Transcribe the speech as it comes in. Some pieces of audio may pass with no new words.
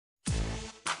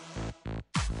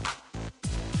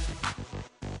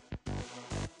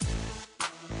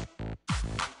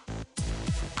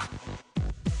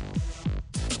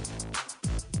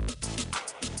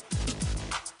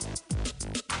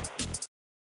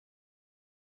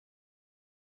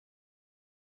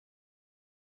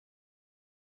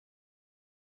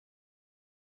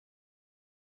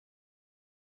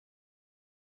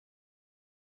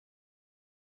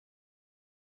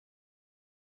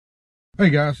Hey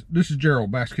guys, this is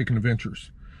Gerald, Bass Kicking Adventures.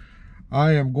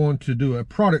 I am going to do a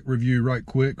product review right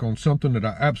quick on something that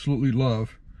I absolutely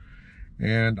love,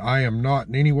 and I am not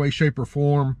in any way, shape, or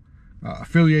form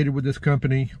affiliated with this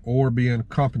company or being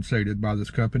compensated by this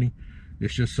company.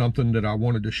 It's just something that I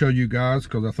wanted to show you guys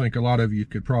because I think a lot of you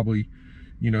could probably,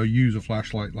 use a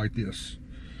flashlight like this.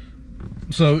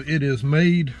 So it is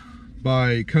made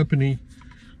by a company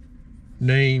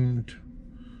named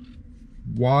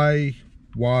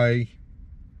YYIF.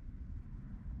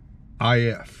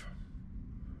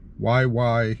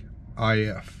 YYIF.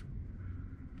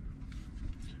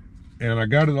 And I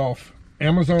got it off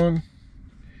Amazon.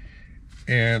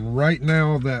 And right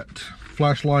now that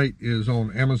flashlight is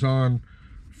on Amazon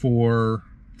for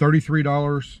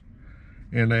 $33.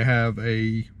 And they have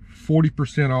a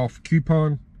 40% off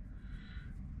coupon.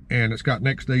 And it's got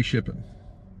next day shipping.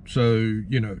 So,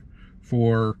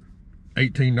 for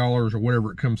 $18 or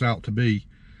whatever it comes out to be,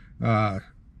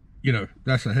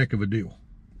 that's a heck of a deal.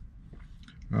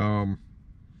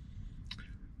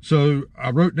 So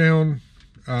I wrote down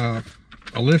a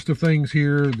list of things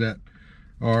here that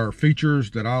are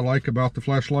features that I like about the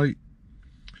flashlight,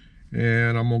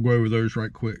 and I'm gonna go over those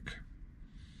right quick.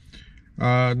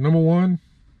 Number one,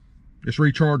 it's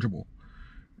rechargeable,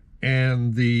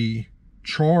 and the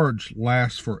charge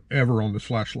lasts forever on this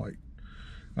flashlight.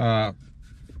 I've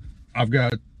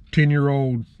got a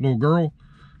 10-year-old little girl.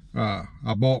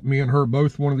 I bought me and her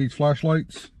both one of these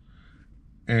flashlights,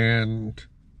 and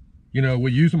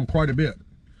we use them quite a bit.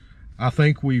 I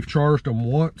think we've charged them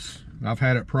once. I've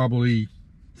had it probably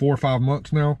 4 or 5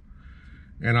 months now,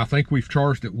 and I think we've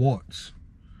charged it once,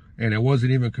 and it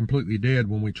wasn't even completely dead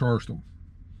when we charged them.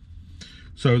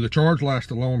 So the charge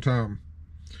lasts a long time.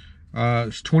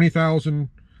 It's 20,000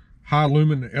 high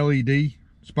lumen LED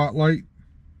spotlight.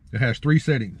 It has 3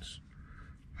 settings: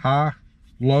 high,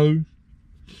 low,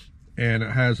 and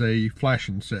it has a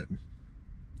flashing setting.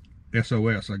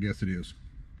 SOS, I guess it is.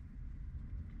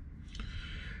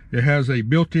 It has a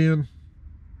built-in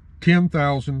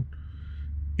 10,000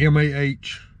 mAh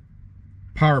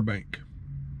power bank,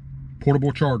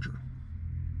 portable charger.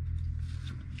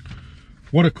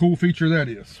 What a cool feature that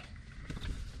is.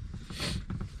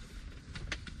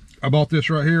 I bought this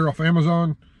right here off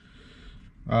Amazon,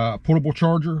 portable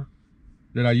charger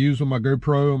that I use on my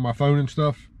GoPro and my phone and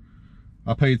stuff.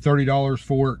 I paid $30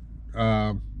 for it.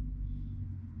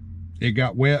 It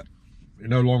got wet. It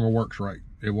no longer works right.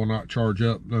 It will not charge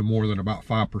up no more than about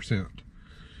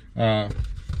 5%.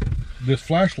 This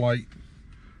flashlight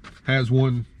has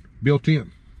one built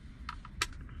in.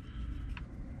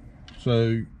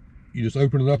 So you just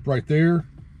open it up right there,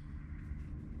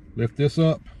 lift this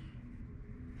up,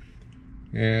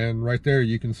 and right there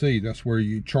you can see that's where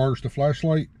you charge the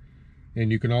flashlight,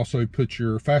 and you can also put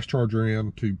your fast charger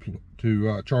in to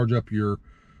charge up your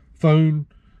phone,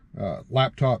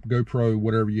 laptop, GoPro,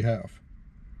 whatever you have.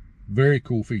 Very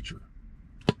cool feature.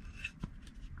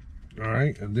 All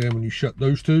right, and then when you shut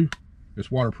those two, it's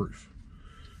waterproof.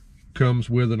 Comes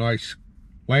with a nice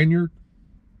lanyard,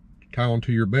 tie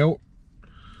onto your belt.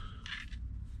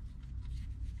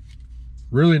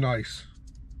 Really nice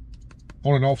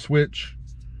on and off switch.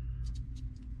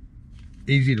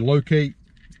 Easy to locate,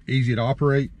 easy to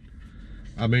operate.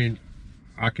 I mean,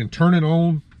 I can turn it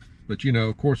on, but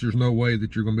of course there's no way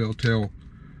that you're gonna be able to tell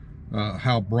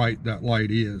how bright that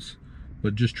light is.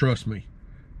 But just trust me,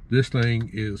 this thing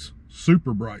is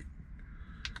super bright.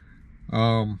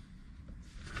 Some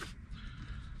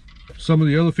of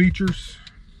the other features,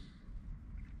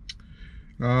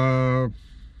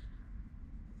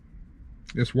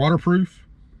 it's waterproof.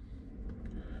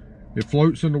 It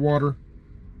floats in the water.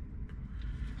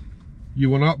 You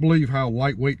will not believe how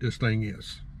lightweight this thing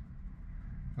is.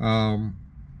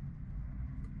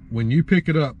 When you pick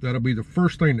it up, that'll be the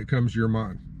first thing that comes to your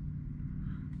mind.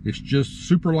 It's just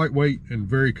super lightweight and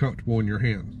very comfortable in your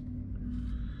hand.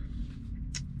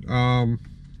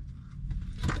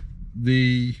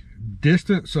 The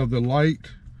distance of the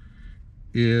light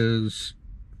is,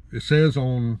 it says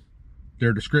on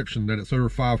their description that it's over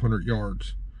 500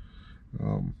 yards.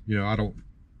 I don't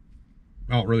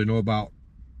really know about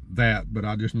that, but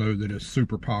I just know that it's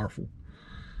super powerful.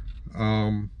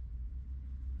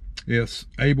 It's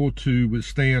able to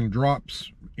withstand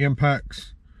drops,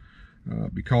 impacts,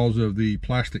 because of the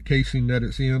plastic casing that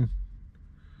it's in.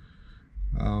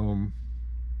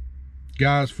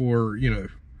 Guys, for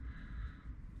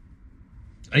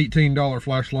 $18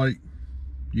 flashlight,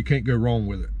 you can't go wrong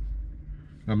with it.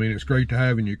 I mean, it's great to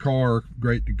have in your car,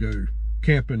 great to go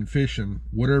camping, fishing,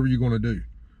 whatever you're going to do.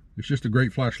 It's just a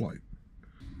great flashlight.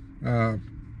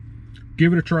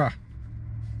 Give it a try.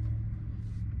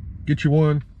 Get you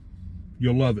one,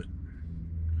 You'll love it.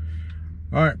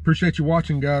 All right, appreciate you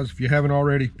watching, guys. If you haven't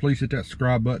already, please hit that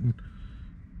subscribe button.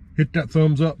 Hit that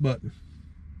thumbs up button.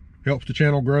 Helps the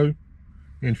channel grow.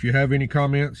 And if you have any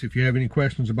comments, if you have any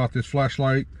questions about this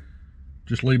flashlight,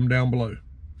 just leave them down below.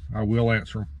 I will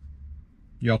answer them.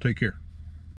 Y'all take care.